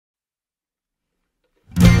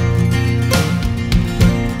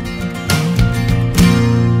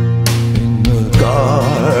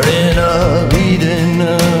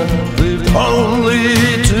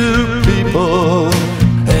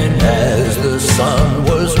sun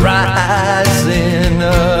was rising.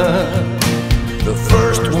 The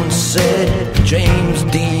first one said James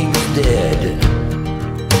Dean's dead,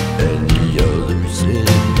 and the other said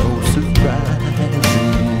no surprising.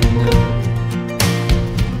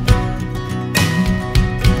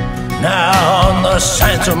 Now on the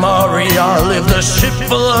Santa Maria lived a ship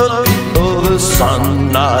full of people, the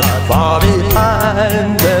sun not far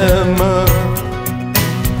behind them.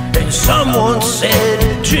 And someone said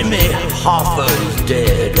Jimmy Hoffa's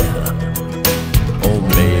dead, or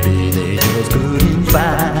maybe they just couldn't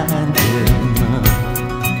find him.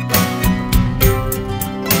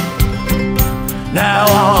 Now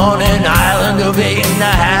on an island of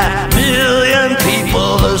 8.5 million people,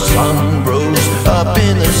 the sun rose up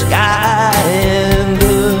in the sky, and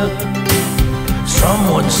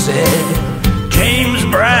someone said James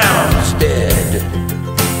Brown's dead,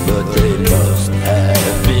 but they must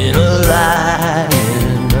have been lying.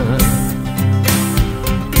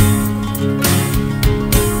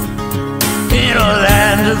 In a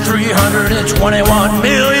land of 321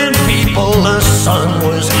 million people, the sun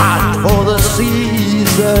was hot for the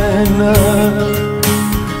season.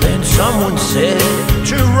 Then someone said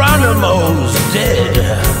Geronimo's dead.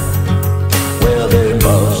 Well, there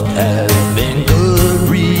must have been good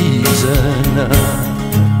reason.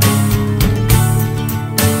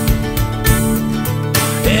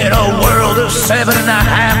 In a world of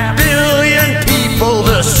 7.5 billion people,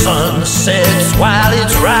 the sun sets while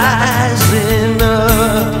it's rising.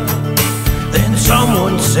 Then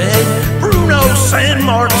someone said Bruno San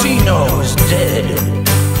Martino's dead,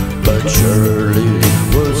 but surely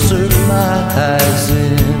was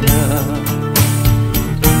surmising.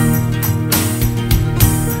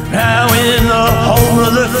 Now in the home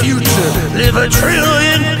of the future live 1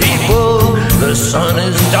 trillion people. The sun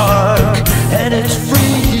is dark and it's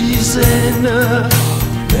freezing.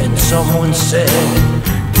 Then someone said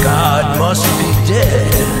God must be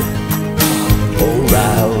dead, or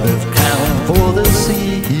out of town for the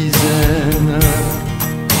season.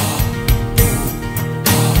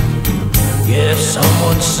 Yes,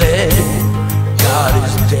 someone said God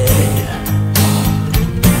is dead,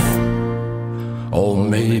 or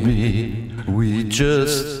maybe we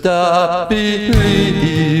just stopped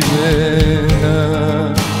believing.